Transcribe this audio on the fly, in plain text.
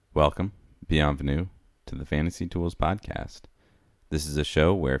Welcome, bienvenue, to the Fantasy Tools Podcast. This is a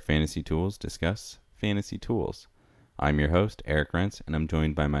show where fantasy tools discuss fantasy tools. I'm your host, Eric Rentz, and I'm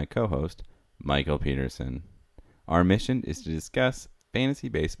joined by my co-host, Michael Peterson. Our mission is to discuss fantasy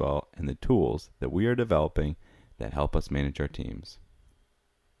baseball and the tools that we are developing that help us manage our teams.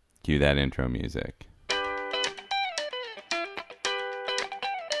 Cue that intro music.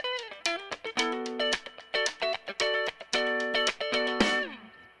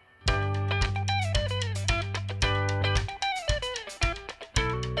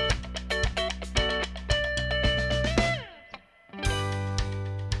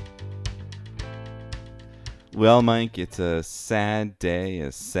 Well, Mike, it's a sad day,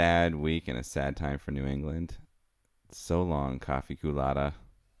 a sad week, and a sad time for New England. So long, coffee culotta.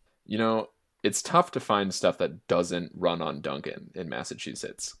 You know, it's tough to find stuff that doesn't run on Dunkin' in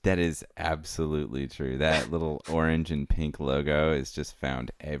Massachusetts. That is absolutely true. That little orange and pink logo is just found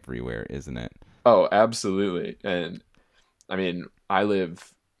everywhere, isn't it? Oh, absolutely. And I mean, I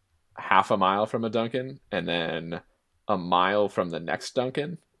live half a mile from a Dunkin' and then a mile from the next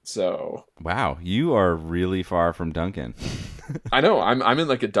Dunkin'. So Wow, you are really far from Duncan. I know I'm in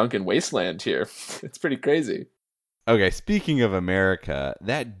like a Dunkin' wasteland here. It's pretty crazy. Okay, speaking of America,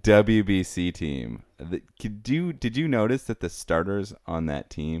 that WBC team, did you notice that the starters on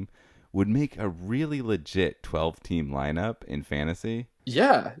that team would make a really legit 12-team lineup in fantasy?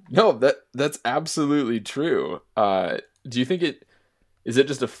 Yeah, no, that's absolutely true. Do you think it is it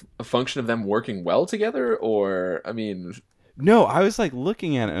just a function of them working well together, or I mean, No, I was like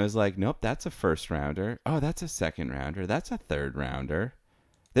looking at it and I was like, nope, that's a first rounder. Oh, that's a second rounder. That's a third rounder.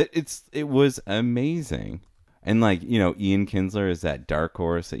 It was amazing. And like, Ian Kinsler is that dark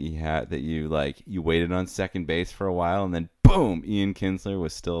horse that you waited on second base for a while and then boom, Ian Kinsler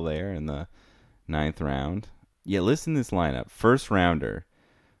was still there in the ninth round. Yeah, listen to this lineup. First rounder,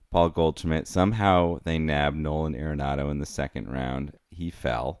 Paul Goldschmidt. Somehow they nabbed Nolan Arenado in the second round. He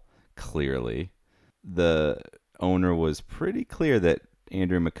fell, clearly. The owner was pretty clear that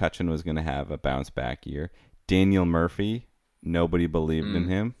Andrew McCutchen was going to have a bounce back year. Daniel Murphy, nobody believed in mm,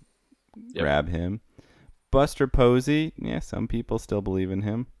 him. yep. Grab him. Buster Posey, yeah, some people still believe in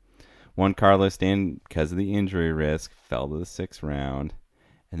him. Juan Carlos Stanton, because of the injury risk, fell to the sixth round.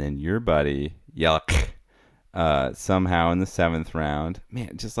 And then your buddy, Yelich, somehow in the seventh round.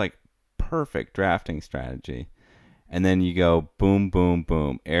 Man, just like perfect drafting strategy. And then you go boom, boom,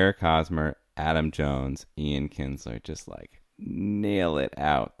 boom. Eric Hosmer, Adam Jones, Ian Kinsler, just like nail it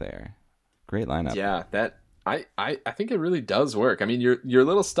out there. Great lineup. Yeah, that I think it really does work. I mean, you're a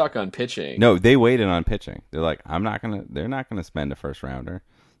little stuck on pitching. No, they waited on pitching. They're like, they're not gonna spend a first rounder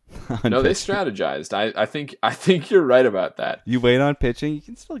on No, they pitching. strategized. I think you're right about that. You wait on pitching, you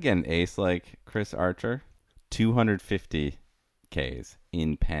can still get an ace like Chris Archer. 250 Ks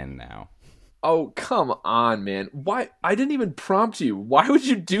in pen now. Oh, come on, man. Why I didn't even prompt you. Why would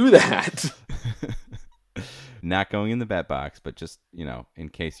you do that? Not going in the bet box, but just, in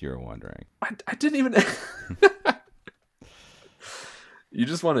case you were wondering. I didn't even You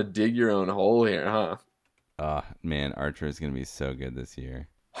just want to dig your own hole here, huh? Man, Archer is going to be so good this year.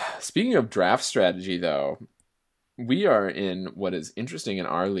 Speaking of draft strategy though, we are in what is interesting in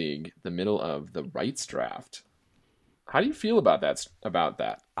our league, the middle of the rights draft. How do you feel about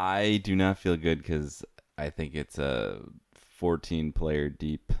that? I do not feel good because I think it's a 14 player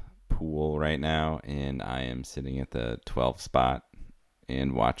deep pool right now, and I am sitting at the 12th spot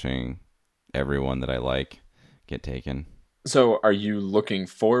and watching everyone that I like get taken. So, are you looking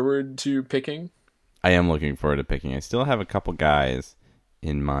forward to picking? I am looking forward to picking. I still have a couple guys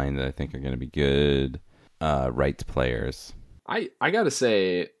in mind that I think are going to be good rights players. I gotta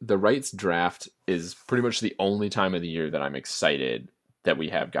say, the rights draft is pretty much the only time of the year that I'm excited that we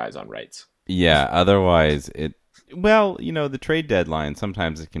have guys on rights. Yeah, otherwise the trade deadline,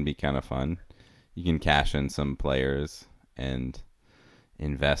 sometimes it can be kind of fun. You can cash in some players and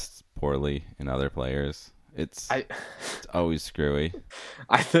invest poorly in other players. I It's always screwy.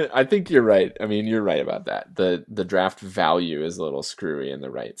 I think you're right. I mean, you're right about that. The draft value is a little screwy in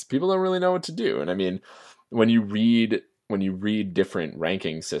the rights. People don't really know what to do, and I mean, when you read different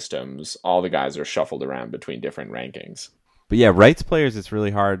ranking systems, all the guys are shuffled around between different rankings. But yeah, rights players, it's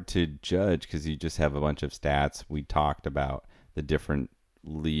really hard to judge because you just have a bunch of stats. We talked about the different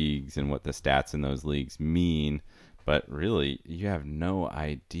leagues and what the stats in those leagues mean, but really, you have no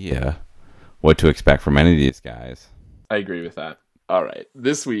idea what to expect from any of these guys. I agree with that. All right,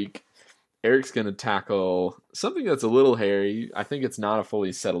 this week Eric's going to tackle something that's a little hairy. I think it's not a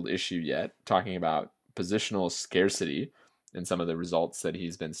fully settled issue yet, talking about positional scarcity and some of the results that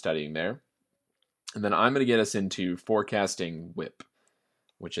he's been studying there. And then I'm going to get us into forecasting whip.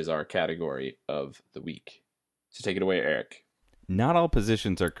 which is our category of the week. So take it away, Eric. Not all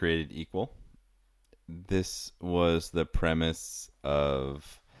positions are created equal. This was the premise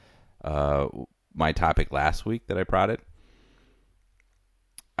of uh, my topic last week that I prodded.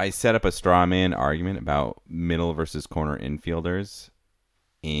 I set up a straw man argument about middle versus corner infielders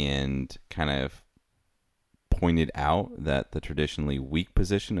and kind of pointed out that the traditionally weak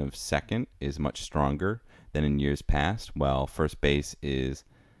position of second is much stronger than in years past, while first base is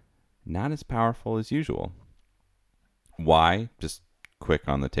not as powerful as usual. Why? Just quick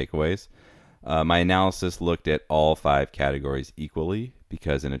on the takeaways. My analysis looked at all 5 categories equally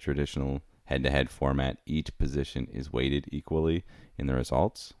because in a traditional head-to-head format, each position is weighted equally in the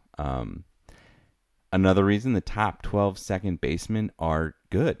results. Another reason the top 12 second basemen are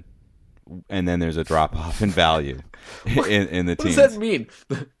good. And then there's a drop off in value in the teams. What does that mean?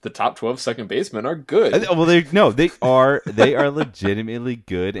 The top 12 second basemen are good. Well, they are legitimately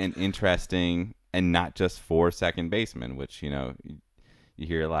good and interesting, and not just for second basemen, which you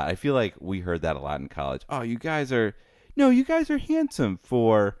hear a lot. I feel like we heard that a lot in college. Oh, you guys are handsome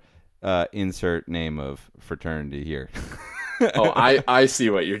for insert name of fraternity here. Oh, I see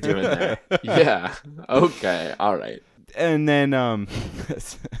what you're doing there. Yeah. Okay. All right. And then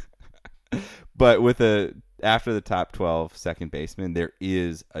but after the top 12 second baseman, there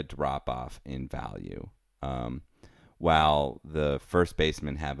is a drop off in value. While the first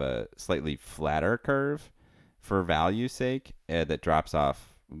basemen have a slightly flatter curve for value's sake, that drops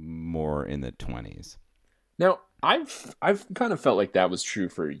off more in the 20s. Now, I've kind of felt like that was true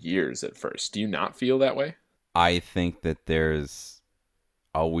for years at first. Do you not feel that way? I think that there's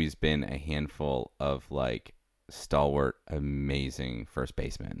always been a handful of like stalwart, amazing first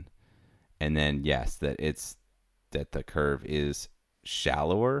basemen. And then yes, that the curve is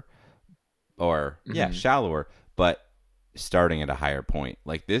shallower shallower, but starting at a higher point.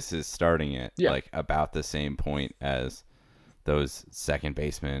 Like this is starting at like about the same point as those second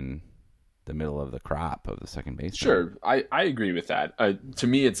basemen, the middle of the crop of the second baseman. Sure, I agree with that. To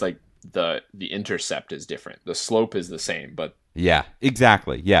me, it's like the intercept is different. The slope is the same, but yeah,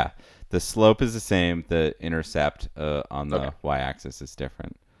 exactly. Yeah, the slope is the same. The intercept on the y-axis is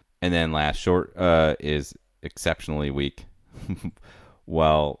different. And then last short is exceptionally weak.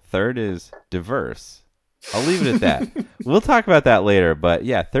 Well, third is diverse. I'll leave it at that. We'll talk about that later. But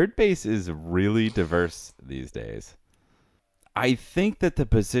yeah, third base is really diverse these days. I think that the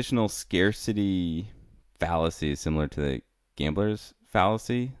positional scarcity fallacy is similar to the gambler's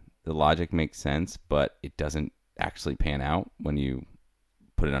fallacy. The logic makes sense, but it doesn't actually pan out when you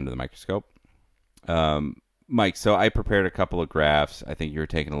put it under the microscope. Mike, so I prepared a couple of graphs. I think you were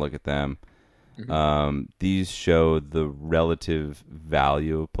taking a look at them. Mm-hmm. These show the relative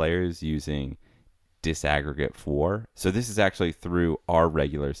value of players using disaggregate 4. So this is actually through our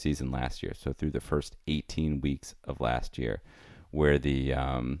regular season last year. So through the first 18 weeks of last year, where the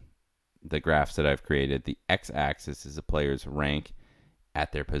graphs that I've created, the x-axis is a player's rank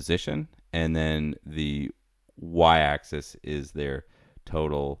at their position, and then the y-axis is their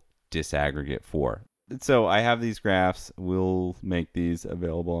total disaggregate 4. So I have these graphs. We'll make these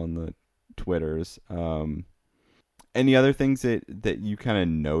available on the Twitters. Any other things that you kind of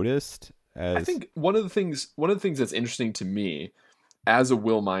noticed? I think one of the things that's interesting to me as a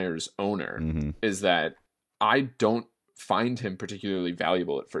Wil Myers owner is that I don't find him particularly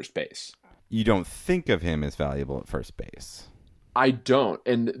valuable at first base. You don't think of him as valuable at first base. I don't.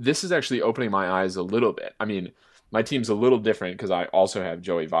 And this is actually opening my eyes a little bit. I mean, my team's a little different because I also have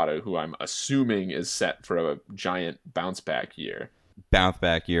Joey Votto, who I'm assuming is set for a giant bounce back year. Bounce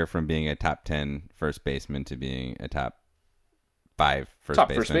back year from being a top 10 first baseman to being a top 5 first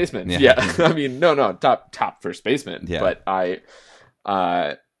baseman. Yeah. I mean, no, top first baseman. Yeah. But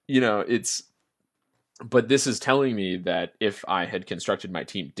but this is telling me that if I had constructed my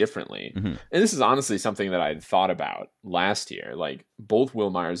team differently, and this is honestly something that I had thought about last year, like both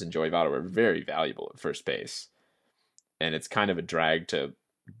Wil Myers and Joey Votto are very valuable at first base. And it's kind of a drag to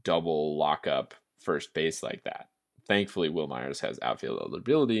double lock up first base like that. Thankfully, Wil Myers has outfield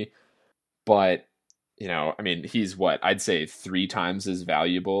eligibility, but I mean, he's I'd say 3 times as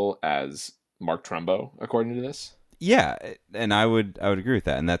valuable as Mark Trumbo, according to this. Yeah, and I would agree with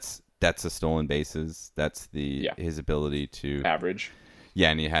that. And that's the stolen bases. That's his ability to average.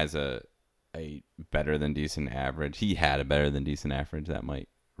 Yeah, and he has a better than decent average. He had a better than decent average that might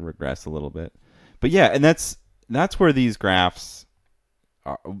regress a little bit. But yeah, and that's where these graphs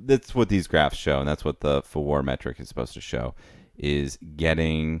are. That's what these graphs show, and that's what the FWAR metric is supposed to show, is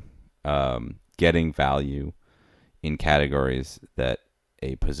getting value in categories that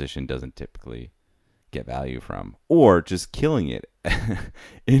a position doesn't typically get value from, or just killing it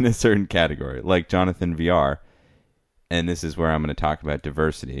in a certain category, like Jonathan VR. And this is where I'm going to talk about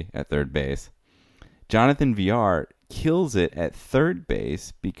diversity at third base. Jonathan VR kills it at third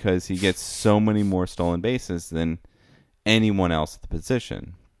base because he gets so many more stolen bases than anyone else at the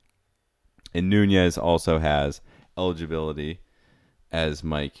position. And Nunez also has eligibility, as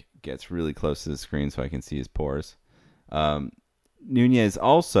Mike gets really close to the screen so I can see his pores. Nunez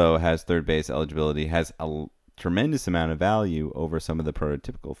also has third base eligibility, has a tremendous amount of value over some of the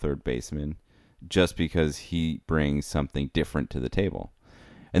prototypical third basemen just because he brings something different to the table.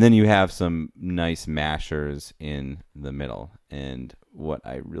 And then you have some nice mashers in the middle. And what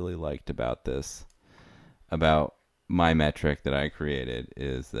I really liked about this, about my metric that I created,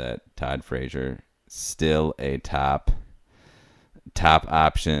 is that Todd Frazier still a top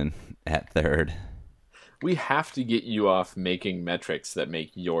option at third. We have to get you off making metrics that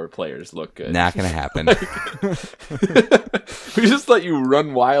make your players look good. Not going to happen. We just let you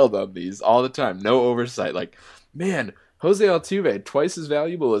run wild on these all the time. No oversight. Like, man, Jose Altuve, twice as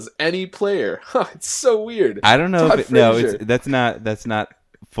valuable as any player. Huh, it's so weird. I don't know that's not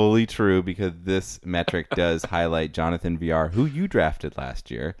fully true, because this metric does highlight Jonathan VR, who you drafted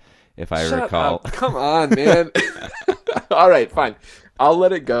last year, if I recall. Up. Come on, man. All right, fine. I'll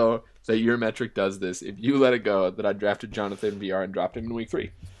let it go that your metric does this. If you let it go that I drafted Jonathan VR and dropped him in week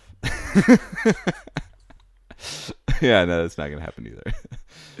 3. Yeah, no, that's not going to happen either.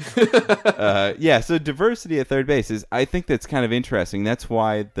 Yeah, so diversity at third base I think that's kind of interesting. That's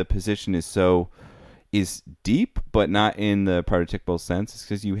why the position is deep, but not in the prototypical sense. It's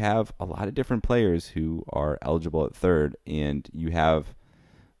because you have a lot of different players who are eligible at third, and you have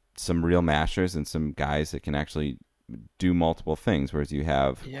some real mashers and some guys that can actually do multiple things, whereas you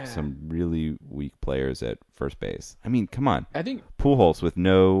have some really weak players at first base. I mean, come on. I think Pujols with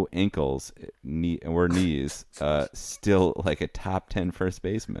no ankles or knees, still like a top 10 first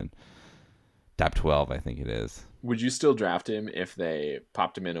baseman. Top 12, I think it is. Would you still draft him if they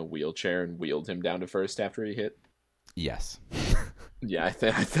popped him in a wheelchair and wheeled him down to first after he hit? Yes. Yeah, I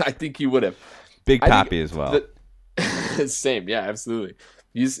think you would have. Big Papi as well. Same, yeah, absolutely.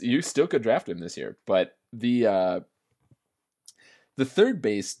 You still could draft him this year, but the third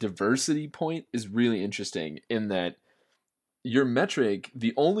base diversity point is really interesting in that your metric,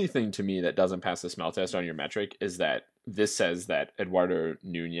 the only thing to me that doesn't pass the smell test on your metric is that this says that Eduardo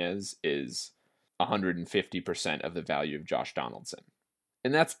Nunez is 150% of the value of Josh Donaldson.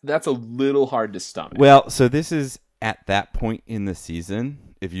 And that's a little hard to stomach. Well, so this is at that point in the season.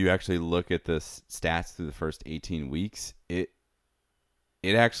 If you actually look at the stats through the first 18 weeks, it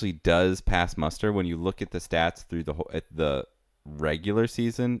actually does pass muster. When you look at the stats through the regular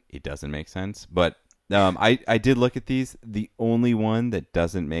season, it doesn't make sense. But I did look at these. The only one that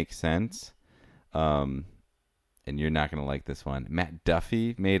doesn't make sense, and you're not going to like this one, Matt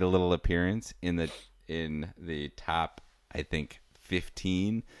Duffy made a little appearance in the top, I think,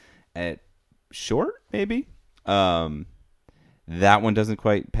 15 at short, maybe. That one doesn't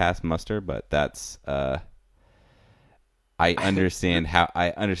quite pass muster, but that's I understand how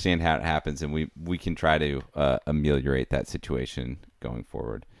it happens, and we can try to ameliorate that situation going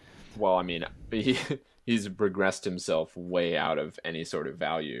forward. Well, I mean, he's regressed himself way out of any sort of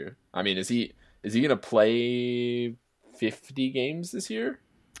value. I mean, is he going to play 50 games this year?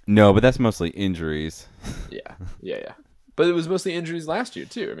 No, but that's mostly injuries. Yeah. But it was mostly injuries last year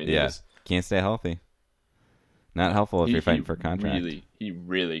too. I mean, can't stay healthy. Not helpful if you're fighting for a contract. He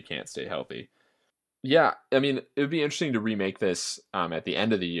really can't stay healthy. Yeah, I mean, it would be interesting to remake this at the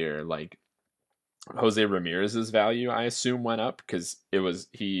end of the year. Like, Jose Ramirez's value, I assume, went up because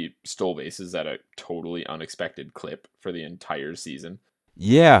he stole bases at a totally unexpected clip for the entire season.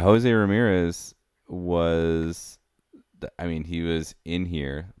 Yeah, Jose Ramirez was, I mean, he was in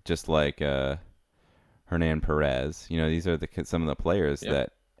here just like Hernan Perez. You know, these are some of the players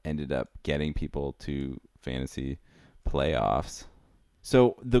that ended up getting people to fantasy playoffs.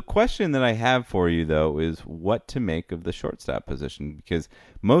 So the question that I have for you, though, is what to make of the shortstop position, because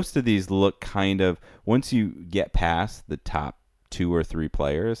most of these look kind of, once you get past the top 2 or 3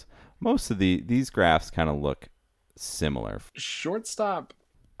 players, most of these graphs kind of look similar. Shortstop,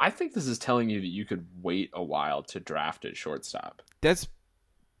 I think this is telling you that you could wait a while to draft at shortstop. That's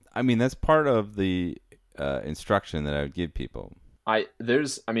part of the instruction that I would give people.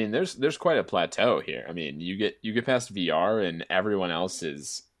 There's quite a plateau here. I mean, you get past VR and everyone else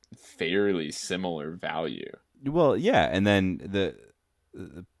is fairly similar value. Well, yeah, and then the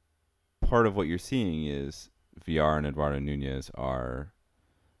part of what you're seeing is VR and Eduardo Nunez are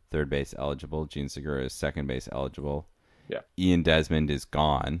third base eligible. Gene Segura is second base eligible. Yeah. Ian Desmond is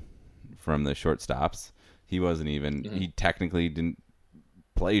gone. from the shortstops. He wasn't even. Mhm. He technically didn't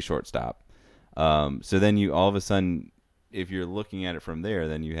play shortstop. So then you all of a sudden, if you're looking at it from there,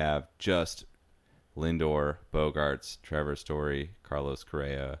 then you have just Lindor, Bogarts, Trevor Story, Carlos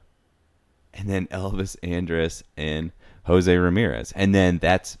Correa, and then Elvis Andrus and Jose Ramirez, and then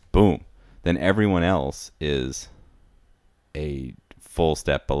that's boom. Then everyone else is a full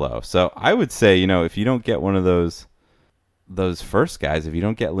step below. So I would say, if you don't get one of those first guys, if you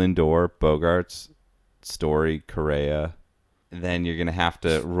don't get Lindor, Bogarts, Story, Correa, then you're gonna have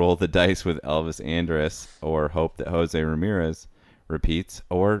to roll the dice with Elvis Andrus or hope that Jose Ramirez repeats,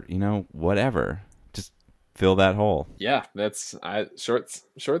 or whatever. Just fill that hole. Yeah, short's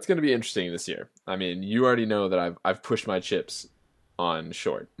going to be interesting this year. I mean, you already know that I've pushed my chips on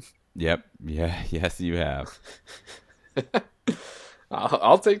short. Yep. Yeah. Yes, you have.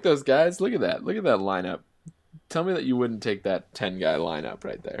 I'll take those guys. Look at that. Look at that lineup. Tell me that you wouldn't take that 10 guy lineup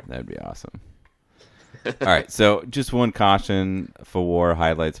right there. That'd be awesome. All right. So just one caution for WAR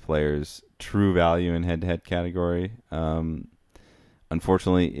highlights players: true value in head-to-head category.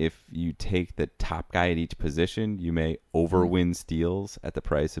 Unfortunately, if you take the top guy at each position, you may overwin steals at the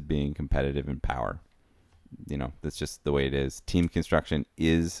price of being competitive in power. That's just the way it is. Team construction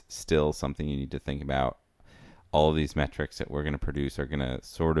is still something you need to think about. All of these metrics that we're going to produce are going to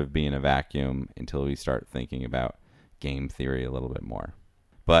sort of be in a vacuum until we start thinking about game theory a little bit more.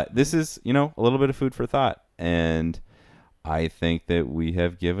 But this is, a little bit of food for thought. And I think that we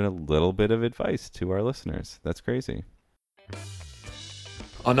have given a little bit of advice to our listeners. That's crazy.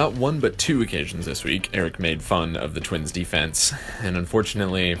 On not one but two occasions this week, Eric made fun of the Twins' defense, and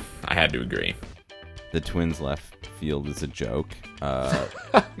unfortunately, I had to agree. The Twins' left field is a joke.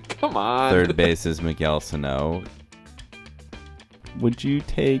 Come on. Third base is Miguel Sano. Would you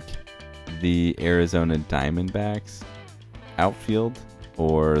take the Arizona Diamondbacks outfield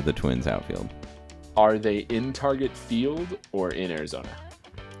or the Twins outfield? Are they in Target Field or in Arizona?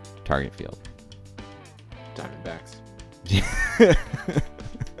 Target field. Diamondbacks.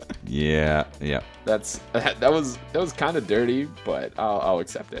 Yeah. That was kind of dirty, but I'll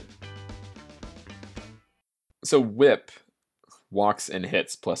accept it. So WHIP, walks and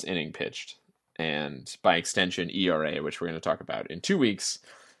hits plus inning pitched, and by extension ERA, which we're going to talk about in 2 weeks,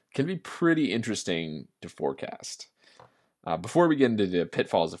 can be pretty interesting to forecast. Before we get into the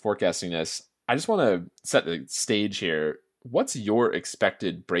pitfalls of forecasting this, I just want to set the stage here. What's your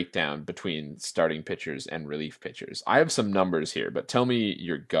expected breakdown between starting pitchers and relief pitchers? I have some numbers here, but tell me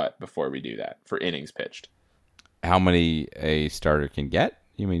your gut before we do that for innings pitched. How many a starter can get?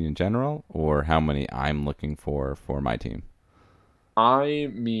 You mean in general, or how many I'm looking for my team? I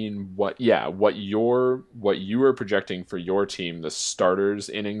mean what you are projecting for your team, the starters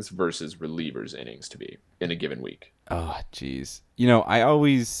innings versus relievers innings to be in a given week. Oh, geez. I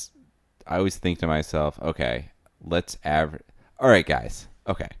always think to myself, okay, let's average. All right, guys.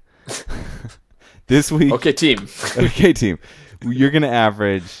 Okay. This week. Okay, team. Okay, team. You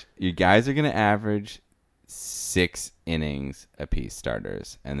guys are going to average 6 innings apiece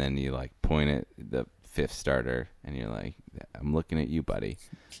starters. And then you point at the 5th starter and you're like, I'm looking at you, buddy.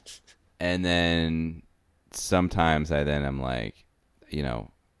 And then sometimes I'm like,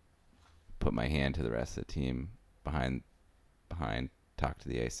 put my hand to the rest of the team behind, talk to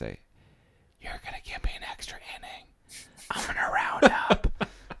the ace, say, you're going to give me an extra inning. I'm going to round up.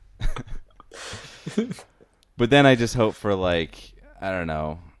 But then I just hope for I don't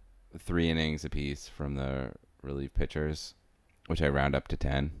know, 3 innings apiece from the relief pitchers, which I round up to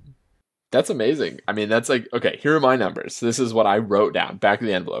 10. That's amazing. I mean, that's okay, here are my numbers. This is what I wrote down, back of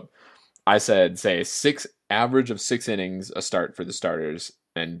the envelope. I said, say, average of 6 innings a start for the starters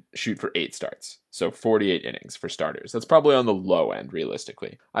and shoot for 8 starts. So 48 innings for starters. That's probably on the low end,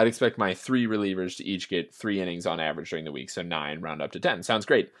 realistically. I'd expect my 3 relievers to each get 3 innings on average during the week, so 9, round up to 10. Sounds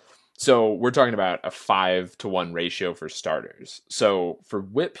great. So we're talking about a 5-to-1 ratio for starters. So for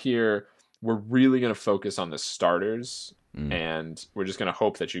WHIP here, we're really going to focus on the starters, and we're just going to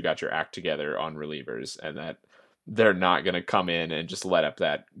hope that you got your act together on relievers and that they're not going to come in and just let up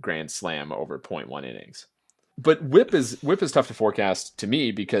that grand slam over 0.1 innings. But WHIP is tough to forecast to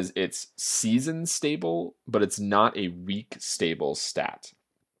me because it's season stable, but it's not a week stable stat.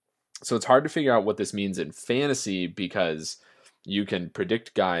 So it's hard to figure out what this means in fantasy because you can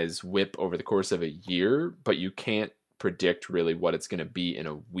predict guys' WHIP over the course of a year, but you can't predict really what it's going to be in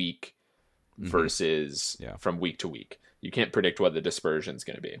a week versus from week to week. You can't predict what the dispersion is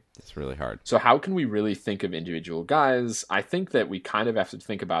going to be. It's really hard. So how can we really think of individual guys? I think that we kind of have to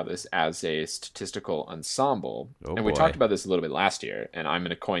think about this as a statistical ensemble. We talked about this a little bit last year, and I'm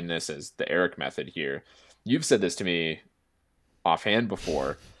going to coin this as the Eric method here. You've said this to me offhand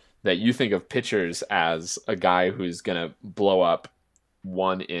before. that you think of pitchers as a guy who's going to blow up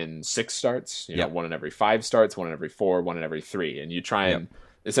one in 6 starts, Yep. one in every 5 starts, one in every 4, one in every 3, and you try Yep. and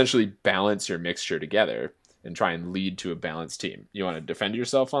essentially balance your mixture together and try and lead to a balanced team. You want to defend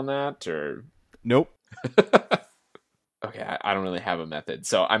yourself on that, or Nope. okay, I don't really have a method,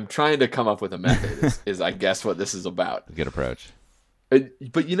 so I'm trying to come up with a method. Is I guess what this is about. Good approach.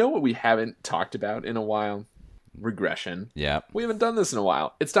 But you know what we haven't talked about in a while? Regression. Yep. We haven't done this in a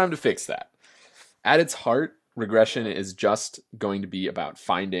while. It's time to fix that. At its heart, regression is just going to be about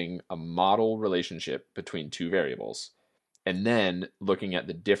finding a model relationship between two variables and then looking at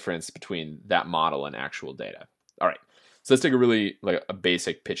the difference between that model and actual data. All right. So let's take a really like a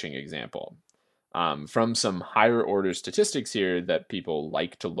basic pitching example. From some higher order statistics here that people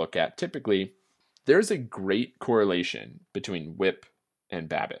like to look at typically, there's a great correlation between whip and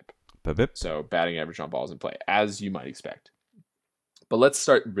BABIP. Bip. So batting average on balls in play, as you might expect. But let's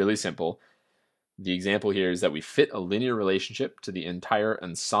start really simple. The example here is that we fit a linear relationship to the entire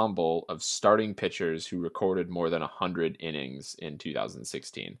ensemble of starting pitchers who recorded more than 100 innings in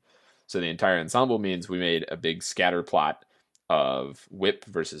 2016. So the entire ensemble means we made a big scatter plot of whip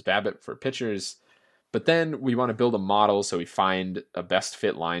versus BABIP for pitchers. But then we want to build a model, so we find a best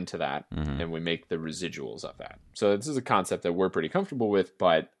fit line to that, and we make the residuals of that. So this is a concept that we're pretty comfortable with,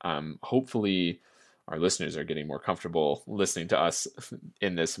 but hopefully our listeners are getting more comfortable listening to us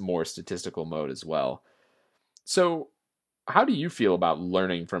in this more statistical mode as well. So how do you feel about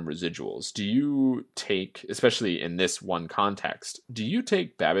learning from residuals? Do you take, especially in this one context, do you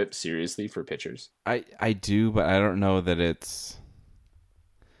take BABIP seriously for pitchers? I do, but I don't know that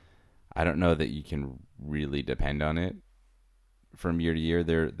you can really depend on it from year to year.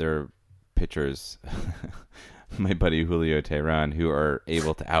 There are pitchers, my buddy Julio Teheran, who are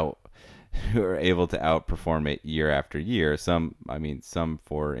able to outperform it year after year. Some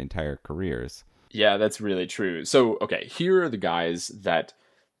for entire careers. Yeah, that's really true. So, okay, here are the guys that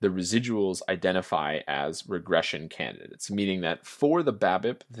the residuals identify as regression candidates, meaning that for the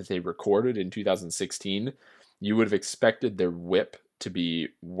BABIP that they recorded in 2016, you would have expected their whip to be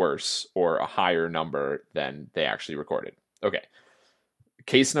worse or a higher number than they actually recorded. Okay.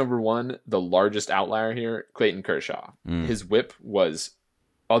 Case number one, the largest outlier here, Clayton Kershaw. His whip was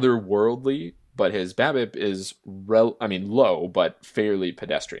otherworldly, but his BABIP is low, but fairly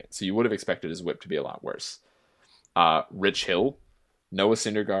pedestrian. So you would have expected his whip to be a lot worse. Rich Hill, Noah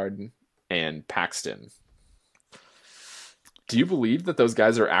Syndergaard, and Paxton. Do you believe that those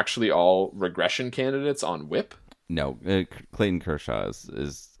guys are actually all regression candidates on whip? No, Clayton Kershaw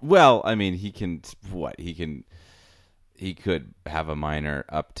is well. I mean, he could have a minor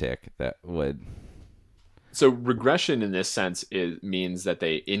uptick that would. So regression in this sense means that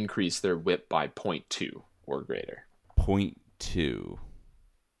they increase their whip by 0.2 or greater. 0.2.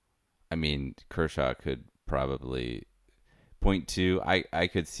 I mean, Kershaw could probably 0.2. I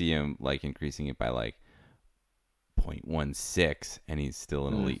could see him like increasing it by like 0.16, and he's still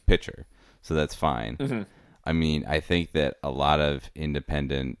an elite pitcher, so that's fine. Mm-hmm. I mean, I think that a lot of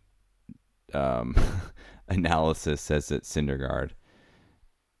independent analysis says that Syndergaard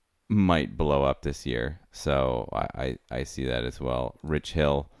might blow up this year, so I see that as well. Rich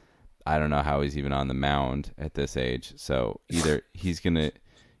Hill, I don't know how he's even on the mound at this age. So either he's gonna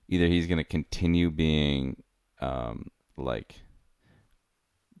continue being like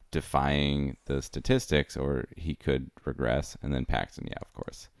defying the statistics, or he could regress. And then Paxton, yeah, of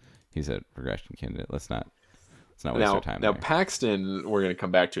course, he's a regression candidate. Let's not waste our time. Now there. Paxton, we're going to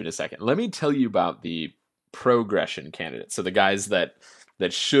come back to in a second. Let me tell you about the progression candidates. So the guys that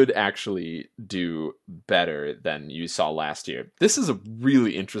should actually do better than you saw last year. This is a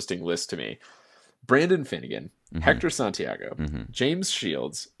really interesting list to me. Brandon Finnegan, Hector Santiago, James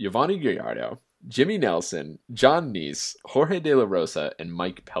Shields, Giovanni Gallardo, Jimmy Nelson, John Neese, Jorge De La Rosa, and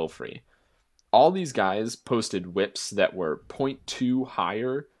Mike Pelfrey. All these guys posted whips that were 0.2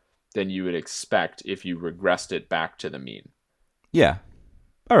 higher than you would expect if you regressed it back to the mean. Yeah.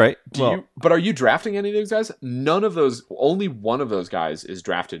 All right. But are you drafting any of those guys? None of those. Only one of those guys is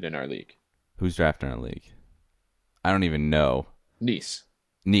drafted in our league. Who's drafting our league? I don't even know. Neese.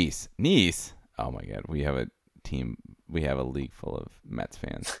 Oh my God. We have a team. We have a league full of Mets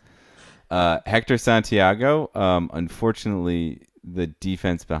fans. Hector Santiago. Unfortunately, the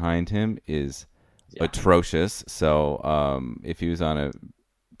defense behind him is atrocious. So, if he was on a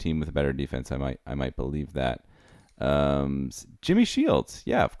team with a better defense, I might believe that. Jimmy Shields,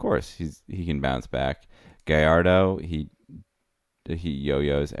 yeah, of course, he can bounce back. Gallardo, he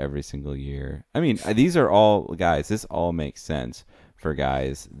yo-yos every single year. I mean, these are all guys. This all makes sense for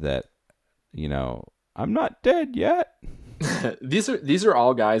guys that, I'm not dead yet. These are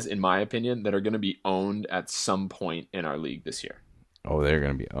all guys, in my opinion, that are going to be owned at some point in our league this year. Oh, they're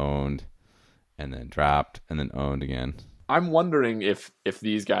going to be owned and then dropped and then owned again. I'm wondering if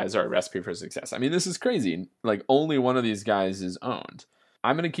these guys are a recipe for success. I mean, this is crazy. Like, only one of these guys is owned.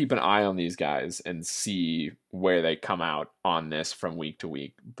 I'm going to keep an eye on these guys and see where they come out on this from week to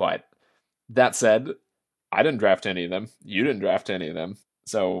week. But that said, I didn't draft any of them. You didn't draft any of them.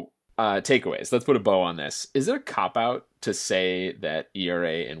 So, takeaways. Let's put a bow on this. Is it a cop out to say that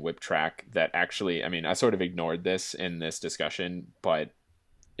ERA and whip track that actually, I mean, I sort of ignored this in this discussion, but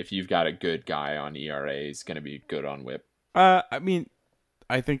if you've got a good guy on ERA, he's going to be good on whip. I mean,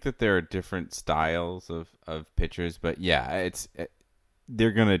 I think that there are different styles of pitchers, but yeah,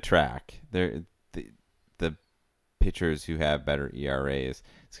 they're gonna track. The pitchers who have better ERAs.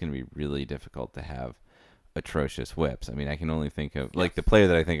 It's gonna be really difficult to have atrocious whips. I mean, I can only think of like the player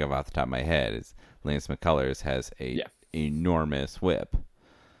that I think of off the top of my head is Lance McCullers has a enormous whip,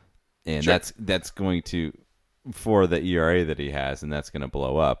 and Sure. that's going to for the ERA that he has, and that's going to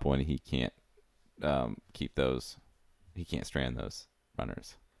blow up when he can't keep those. He can't strand those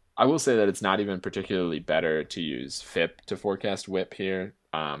runners. I will say that it's not even particularly better to use FIP to forecast whip here,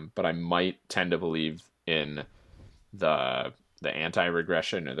 but I might tend to believe in the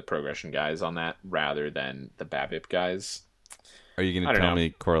anti-regression or the progression guys on that rather than the BABIP guys. Are you going I to don't tell know.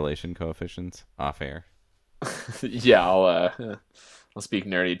 me correlation coefficients off air? Yeah, I'll speak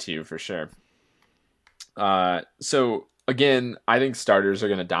nerdy to you for sure. So again, I think starters are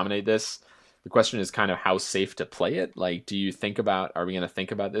going to dominate this. The question is kind of how safe to play it. Like, are we going to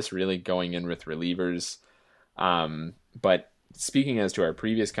think about this really going in with relievers? But speaking as to our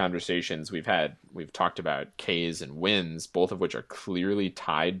previous conversations, we've talked about Ks and wins, both of which are clearly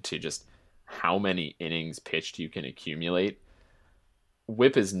tied to just how many innings pitched you can accumulate.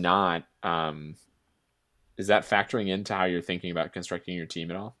 Whip is not. Is that factoring into how you're thinking about constructing your team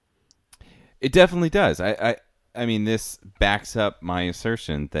at all? It definitely does. I mean, this backs up my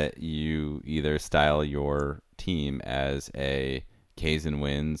assertion that you either style your team as a K's and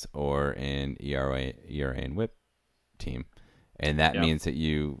wins or an ERA and whip team. And that Yeah. means that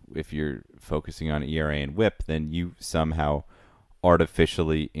if you're focusing on ERA and whip, then you somehow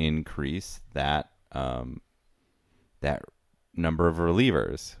artificially increase that number of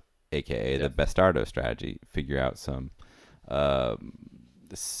relievers, aka the Yep. Bastardo strategy. Figure out some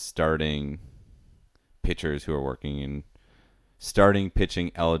starting pitchers who are working in starting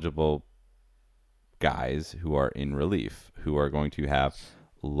pitching eligible guys who are in relief, who are going to have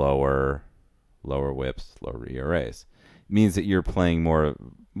lower whips, lower ERAs. It means that you're playing more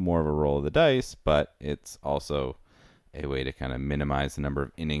of a roll of the dice, but it's also a way to kind of minimize the number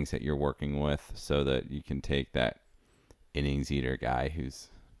of innings that you're working with so that you can take that innings eater guy who's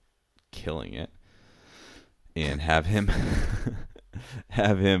killing it and have him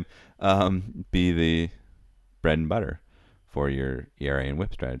be the bread and butter for your ERA and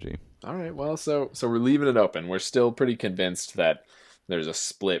whip strategy. All right. Well, so we're leaving it open. We're still pretty convinced that there's a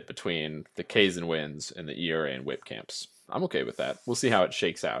split between the K's and wins and the ERA and whip camps. I'm okay with that. We'll see how it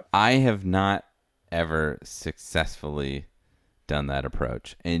shakes out. I have not ever successfully done that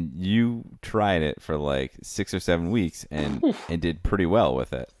approach, and you tried it for like 6 or 7 weeks and did pretty well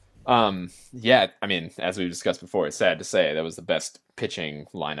with it. Yeah, I mean, as we discussed before, it's sad to say that was the best pitching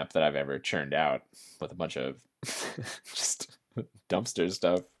lineup that I've ever churned out with a bunch of just dumpster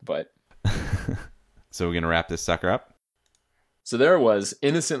stuff. But So we're gonna wrap this sucker up. so there I was,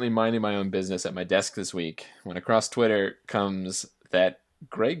 innocently minding my own business at my desk this week, when across Twitter comes that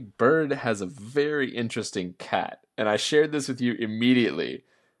Greg Bird has a very interesting cat, and I shared this with you immediately.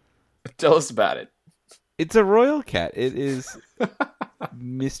 Tell us about it. It's a royal cat. It is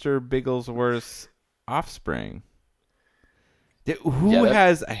Mr. Bigglesworth's offspring. Who Yeah,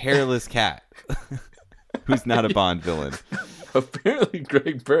 has a hairless cat who's not a Bond villain? apparently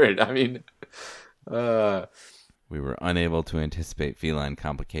Greg Bird. I mean, uh, We were unable to anticipate feline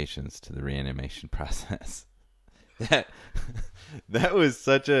complications to the reanimation process. That was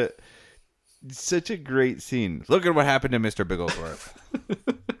such a great scene. Look at what happened to Mr. Bigglesworth.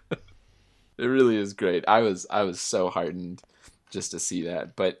 it really is great. I was so heartened just to see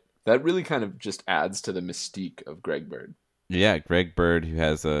that, but that really kind of just adds to the mystique of Greg Bird. Yeah, Greg Bird, who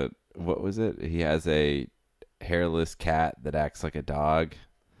has what was it? He has a hairless cat that acts like a dog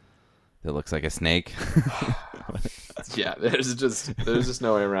that looks like a snake. Yeah, there's just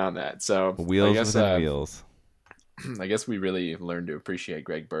no way around that. So Wheels I guess within wheels. I guess we really learned to appreciate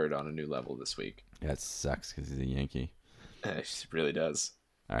Greg Bird on a new level this week. That sucks because he's a Yankee. It really does.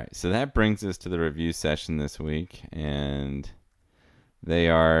 All right, so that brings us to the review session this week, and They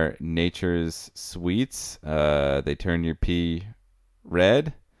are nature's sweets. They turn your pee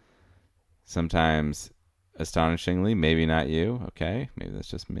red. Sometimes, astonishingly, maybe not you. Okay, maybe that's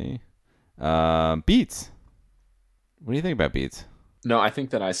just me. Beets. What do you think about beets? No, I think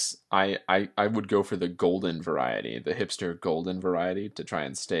that I would go for the golden variety, the hipster golden variety, to try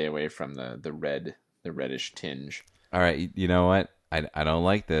and stay away from the reddish tinge. All right, you know what? I don't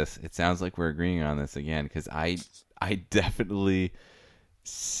like this. It sounds like we're agreeing on this again because I definitely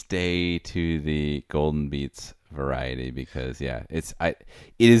stay to the golden beets variety because yeah, it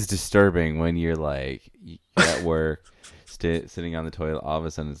is disturbing when you're like you're at work, sitting on the toilet, all of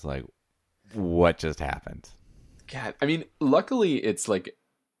a sudden it's like, what just happened? God, I mean, luckily it's an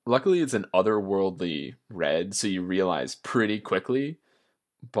otherworldly red, so you realize pretty quickly.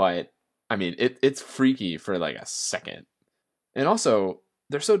 But I mean, it's freaky for like a second, and also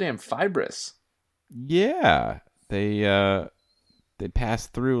they're so damn fibrous. Yeah, they pass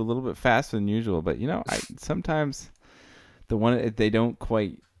through a little bit faster than usual, but I sometimes they don't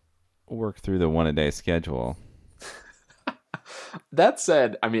quite work through the one a day schedule. That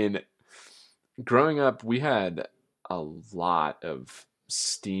said, I mean, growing up, we had a lot of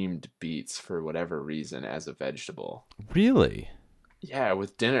steamed beets for whatever reason as a vegetable. Really? Yeah,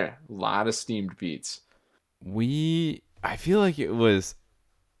 with dinner, a lot of steamed beets. I feel like it was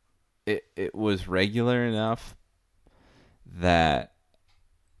regular enough that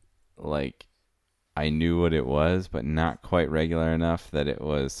like I knew what it was, but not quite regular enough that it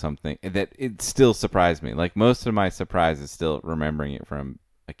was something that it still surprised me. Like most of my surprise is still remembering it from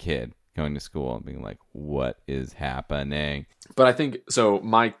a kid going to school and being like, "What is happening?" But I think so.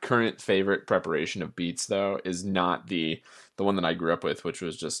 My current favorite preparation of beets, though, is not the one that I grew up with, which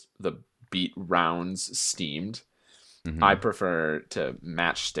was just the beet rounds steamed. I Hmm. prefer to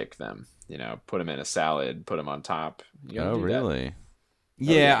matchstick them. Put them in a salad, put them on top. You gotta Oh, do that. really? Oh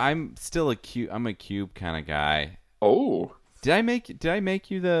Yeah, yeah. I'm still a cube. I'm a cube kind of guy. Oh, Did I make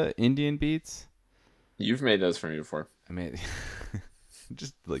you the Indian beats? you've made those for me before. I mean,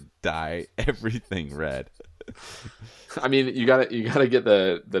 just like dye everything red. I mean, you gotta get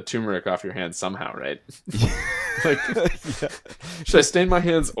the turmeric off your hands somehow, right? Like, Yeah. should I stain my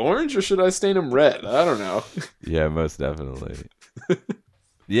hands orange or should I stain them red? I don't know. Yeah, most definitely.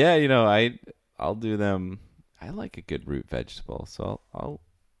 Yeah, I'll do them. I like a good root vegetable, so I'll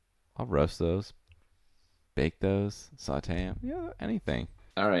roast those, bake those, saute them. Yeah, anything.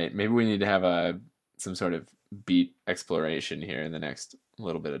 All right, maybe we need to have a some sort of beat exploration here in the next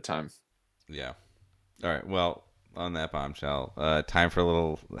little bit of time. Yeah. All right. Well, on that bombshell, time for a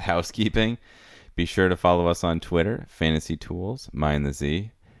little housekeeping. Be sure to follow us on Twitter, Fantasy Tools, Mind the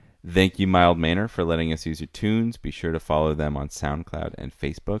Z. Thank you, Mild Manor, for letting us use your tunes. Be sure to follow them on SoundCloud and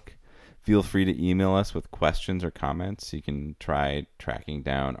Facebook. Feel free to email us with questions or comments. You can try tracking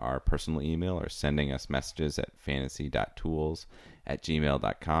down our personal email or sending us messages at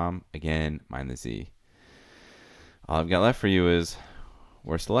fantasy.tools@gmail.com. Again, Mind the Z. All I've got left for you is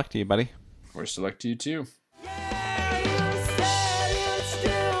worst of luck to you, buddy. We're select you too.